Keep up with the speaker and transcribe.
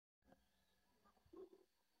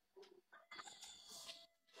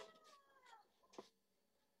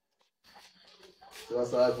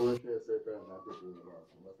That's why I go to a certain and take it back.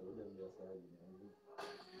 That's what them just are.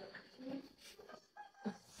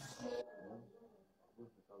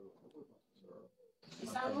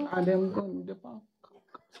 And them gun the back.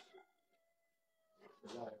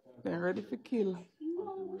 They're ready for kill. No,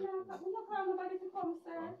 we're not calling nobody to come,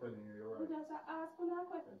 sir. I'm telling you, you're right. We just ask for no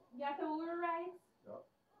question. You have to wear right. Yeah.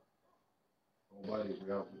 Nobody,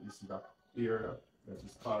 we have this is that here that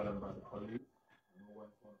is calling them by the police. No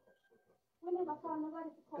one's going to come. We never call nobody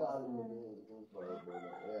to come, sir.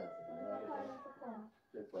 Yeah.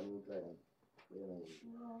 Check for new client.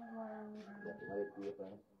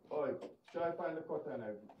 Oh, should I find the cut and I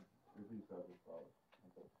release that this power?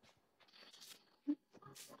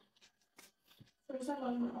 So,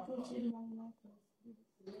 someone approach you one more time.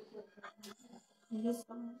 You just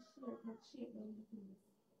come and shake them.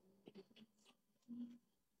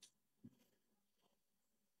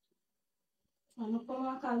 I'm going to come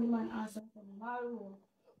and call him and ask him for tomorrow.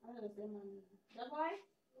 I don't say, man. That boy?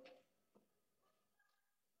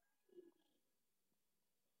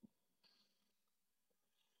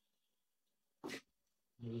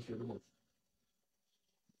 You just hear the most.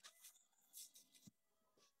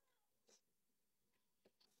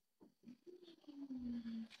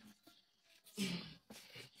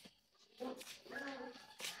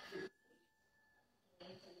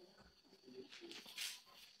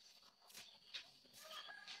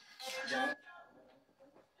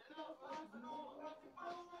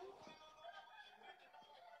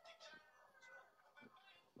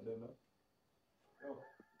 I don't know.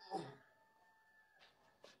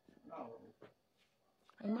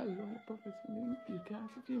 I'm a young professional. You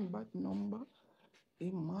can't see him bad number.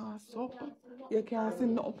 He mass up. You can't see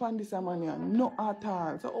no up on this man here. No at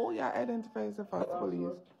all. So how you identify yourself as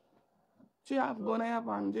police? She have gun I have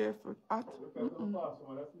on there for at.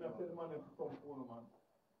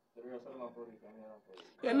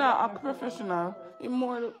 You're not a professional. You're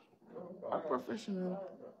more a professional.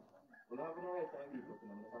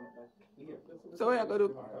 So what you gonna do?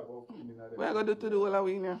 What you gonna do to the whole of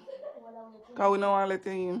we now? Because we don't want to let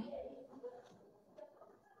you in.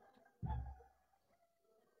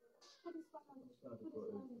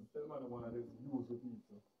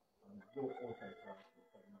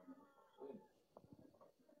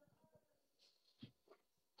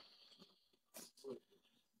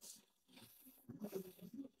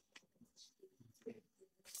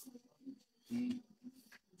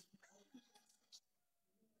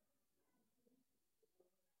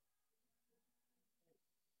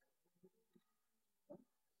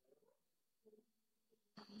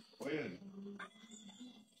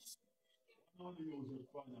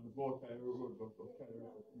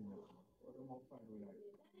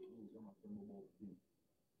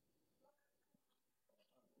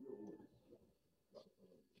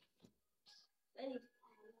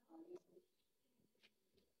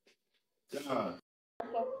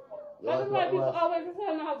 That is why people always say I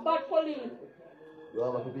have bad police. You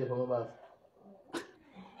have to pay for my bus.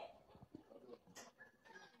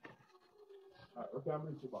 Okay, I'm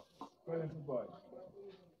reaching back.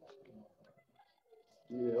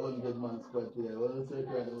 Yeah, 100 man squad here.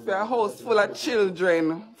 For a house full of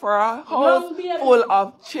children. For a house full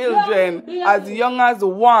of children. As young as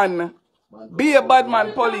one. Be a bad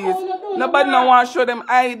man police. Nobody no want to show them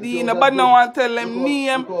ID. Nobody no want to tell them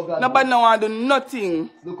name. Nobody no want to do nothing.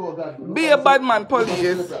 Be a bad man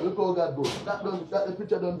police. Look how God goes. That the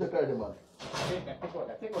picture don't take care of the man.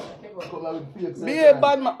 Be a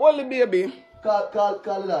bad man. Only baby. Call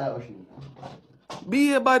the machine.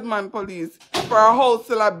 Be a bad man police. For a house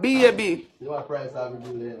full of baby. You know what price I will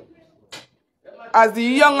do there? As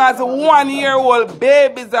young as 1-year-old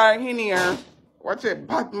babies are in here. Watch it,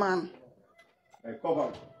 bad man. Hey,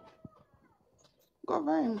 cover.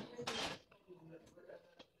 Govern.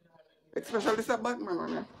 Especially this a bad man on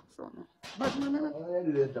here. So, bad man on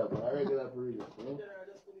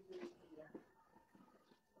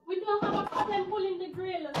We don't have a problem pulling the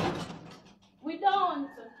grill. We don't.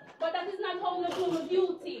 But that is not how we do the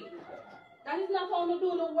duty. That is not how we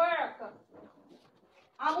do the work.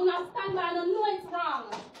 I'm going to stand by and know it's wrong.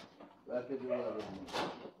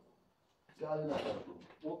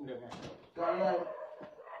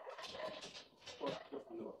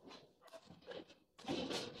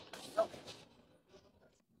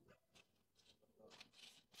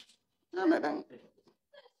 No, madam.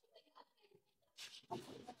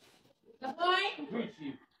 The boy?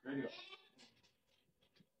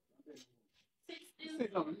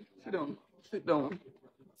 Sit down. Sit down. Sit down.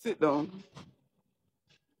 Sit down.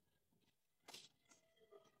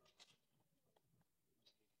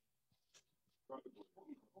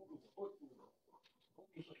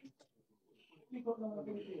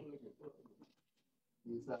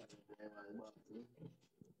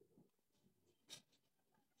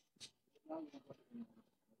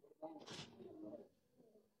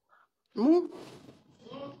 Move.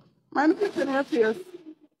 Man, put in your face.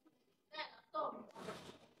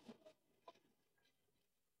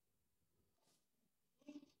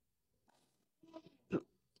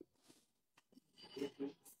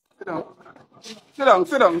 Sit down. Sit down,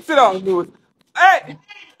 sit down, sit down, dude. Hey!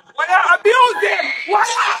 Why you abuse him? Why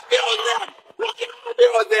you abuse him? Why you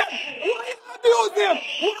abuse him? Why you abuse him?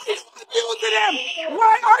 Why you abusing him?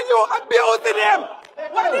 Why are you abusing him?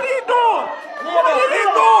 What did he do? What did he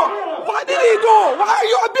do? What did he do? Why are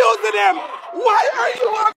you abusing him? Why are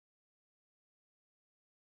you